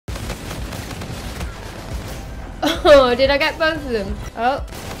Oh, did I get both of them? Oh.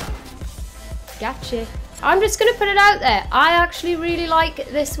 Gotcha. I'm just going to put it out there. I actually really like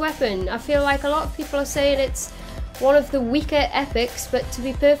this weapon. I feel like a lot of people are saying it's one of the weaker epics, but to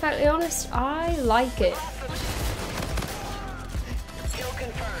be perfectly honest, I like it.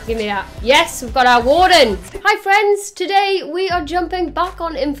 Give me that. Yes, we've got our warden. Hi friends, today we are jumping back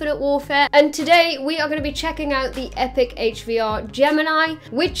on Infinite Warfare, and today we are going to be checking out the epic HVR Gemini,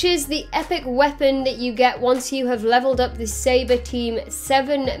 which is the epic weapon that you get once you have leveled up the Saber Team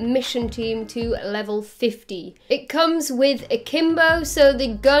 7 mission team to level 50. It comes with akimbo, so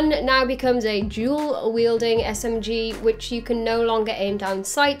the gun now becomes a dual wielding SMG, which you can no longer aim down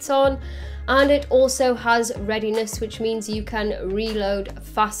sights on. And it also has readiness, which means you can reload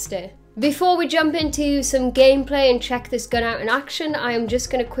faster. Before we jump into some gameplay and check this gun out in action, I am just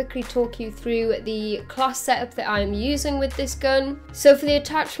going to quickly talk you through the class setup that I am using with this gun. So for the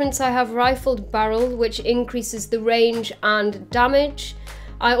attachments, I have rifled barrel, which increases the range and damage.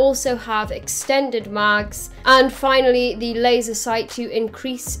 I also have extended mags, and finally the laser sight to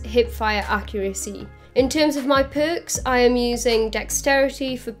increase hipfire accuracy. In terms of my perks, I am using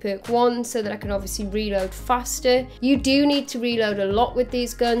dexterity for perk 1 so that I can obviously reload faster. You do need to reload a lot with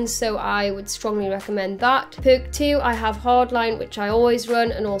these guns, so I would strongly recommend that. Perk 2, I have hardline, which I always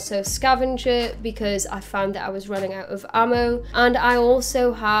run, and also scavenger because I found that I was running out of ammo. And I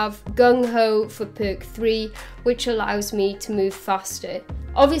also have gung-ho for perk 3, which allows me to move faster.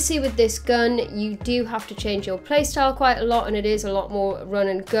 Obviously with this gun, you do have to change your playstyle quite a lot, and it is a lot more run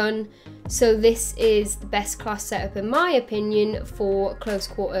and gun. So this is the best class setup in my opinion for close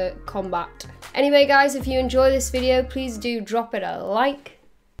quarter combat. Anyway guys, if you enjoy this video, please do drop it a like.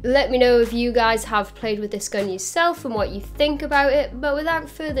 Let me know if you guys have played with this gun yourself and what you think about it. But without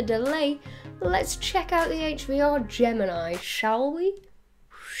further delay, let's check out the HVR Gemini, shall we?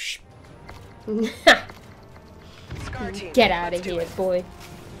 Get out of here, boy.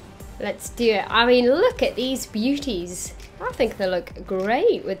 Let's do it. I mean, look at these beauties. I think they look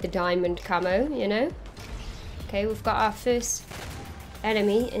great with the diamond camo, you know? Okay, we've got our first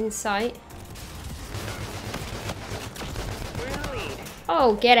enemy in sight.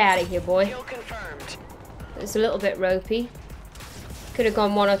 Oh, get out of here, boy. It's a little bit ropey. Could have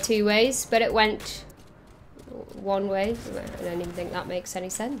gone one or two ways, but it went one way. I don't even think that makes any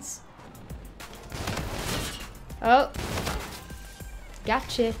sense. Oh.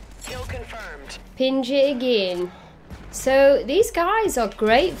 Gotcha. Kill confirmed. Pinch it again. So these guys are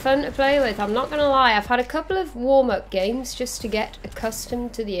great fun to play with, I'm not gonna lie. I've had a couple of warm-up games just to get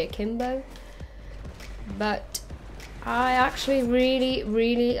accustomed to the akimbo, but I actually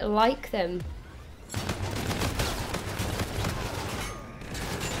really like them.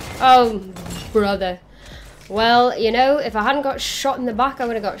 Oh brother. Well, you know, if I hadn't got shot in the back, I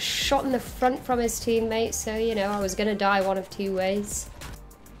would have got shot in the front from his teammate, so you know, I was gonna die one of two ways.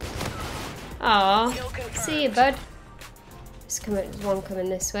 Aw, see you, bud. There's one coming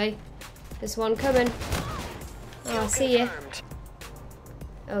this way. There's one coming. Oh, I see you.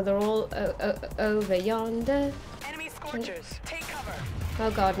 Oh, they're all over yonder. Enemy scorchers, take cover.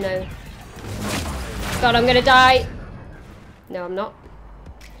 Oh god, no. God, I'm gonna die. No, I'm not.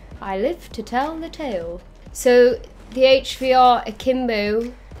 I live to tell the tale. So, the HVR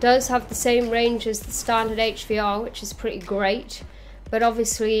Akimbo does have the same range as the standard HVR, which is pretty great. But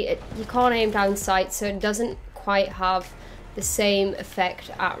obviously, you can't aim down sight, so it doesn't quite have the same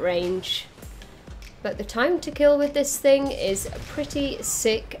effect at range. But the time to kill with this thing is pretty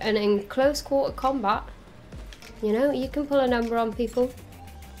sick, and in close quarter combat, you know, you can pull a number on people.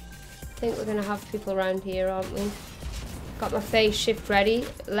 I think we're gonna have people around here, aren't we? Got my phase shift ready.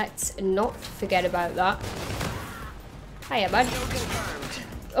 Let's not forget about that. Hiya, bud.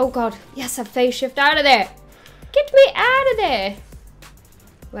 Oh god, yes, I've phase shift out of there. Get me out of there.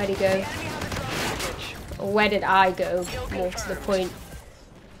 Where'd he go? Where did I go? More to the point.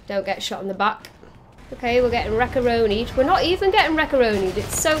 Don't get shot in the back. Okay, we're getting wreck-a-ronied. We're not even getting wreck-a-ronied.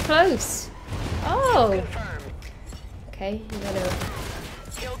 It's so close. Oh. Okay,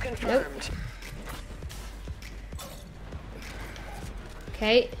 nope.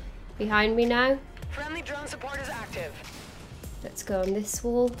 Okay, behind me now. Friendly drone support is active. Let's go on this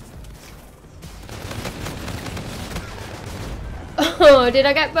wall. Oh, did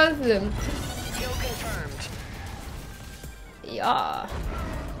I get both of them? Kill confirmed. Yeah.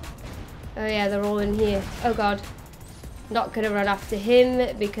 Oh yeah, they're all in here. Oh god. Not gonna run after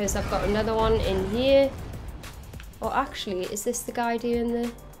him because I've got another one in here. Or actually, is this the guy doing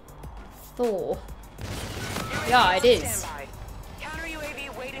the Thor? Yeah, it is. Counter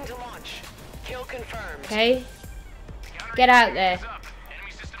UAV waiting to launch. Kill confirmed. Okay. Get out there.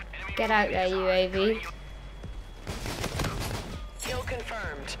 Get out there, UAV.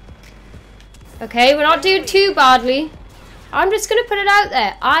 confirmed. Okay, we're not doing too badly. I'm just going to put it out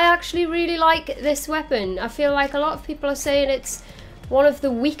there. I actually really like this weapon. I feel like a lot of people are saying it's one of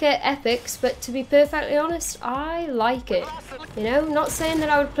the weaker epics, but to be perfectly honest, I like it. You know, not saying that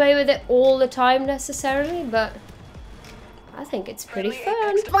I would play with it all the time necessarily, but I think it's pretty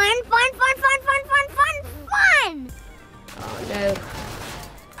fun. Fun, fun, fun, fun, fun, fun, fun, fun! Oh no.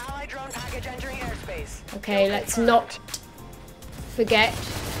 Allied drone package entering airspace. Okay, let's not forget.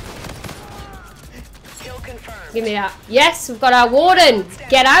 Kill confirmed. Give me that. Yes, we've got our warden.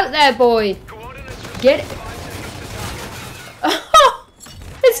 Get out there, boy. Get it. Oh,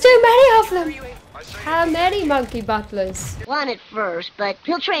 there's too many of them. How many monkey butlers? One at first, but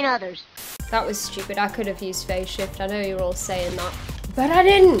he'll train others. That was stupid. I could have used phase shift. I know you're all saying that. But I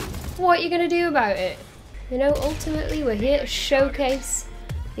didn't. What are you going to do about it? You know, ultimately, we're here to showcase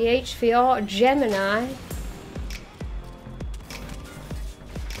the HVR Gemini.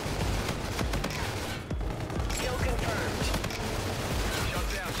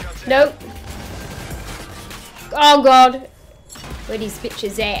 Nope. Oh god. Where these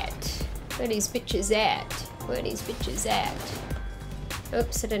bitches at? Where these bitches at? Where these bitches at?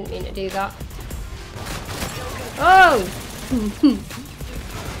 Oops, I didn't mean to do that. Oh!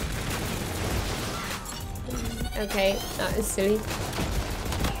 Okay, that is silly.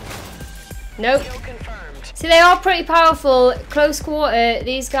 Nope. See, they are pretty powerful. Close quarter,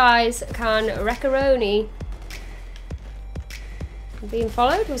 these guys can wreck-a-roni. Being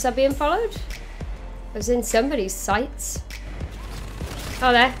followed? Was I being followed? I was in somebody's sights.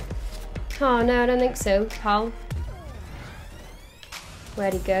 Oh, there. Oh, no, I don't think so, pal.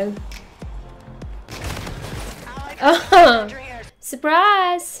 Where'd he go? Oh,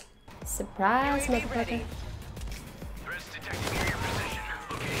 surprise! Surprise, motherfucker.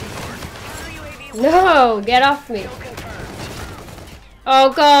 No, get off me.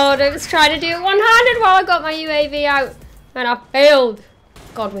 Oh god, I was trying to do it one-handed while I got my UAV out. And I failed.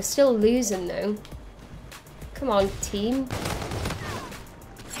 God, we're still losing though. Come on, team.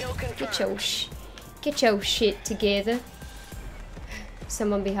 Get your shit together.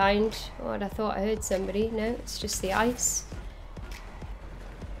 Someone behind. Oh, I thought I heard somebody. No, it's just the ice.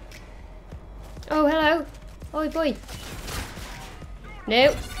 Oh, hello. Oh boy.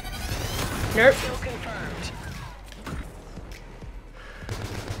 Nope. Nope.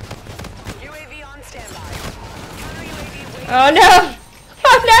 Oh no!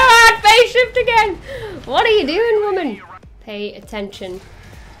 Oh no, I had phase shift again! What are you doing, woman? Pay attention.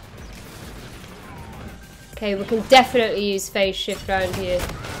 Okay, we can definitely use phase shift around here.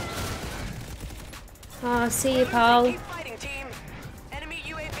 Ah, see you, pal.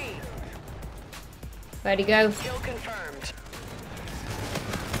 Where'd he go?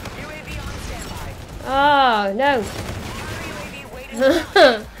 Oh, no.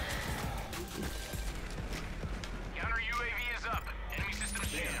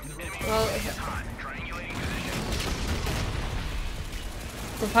 Well,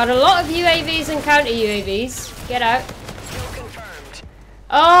 we've had a lot of UAVs and counter UAVs. Get out.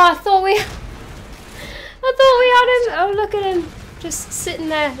 Oh, I thought we had him. Oh, look at him. Just sitting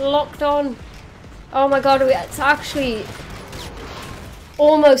there, locked on. Oh my god, it's actually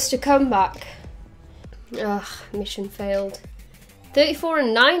almost a comeback. Ugh, mission failed. 34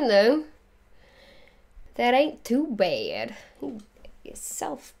 and 9 though. That ain't too bad.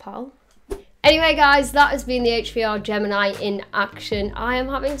 Yourself, pal. Anyway guys, that has been the HVR Gemini in action. I am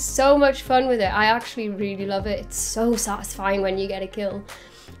having so much fun with it. I actually really love it. It's so satisfying when you get a kill.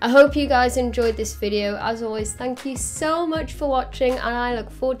 I hope you guys enjoyed this video. As always, thank you so much for watching and I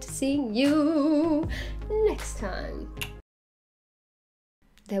look forward to seeing you next time.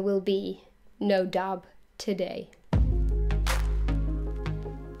 There will be no dab today.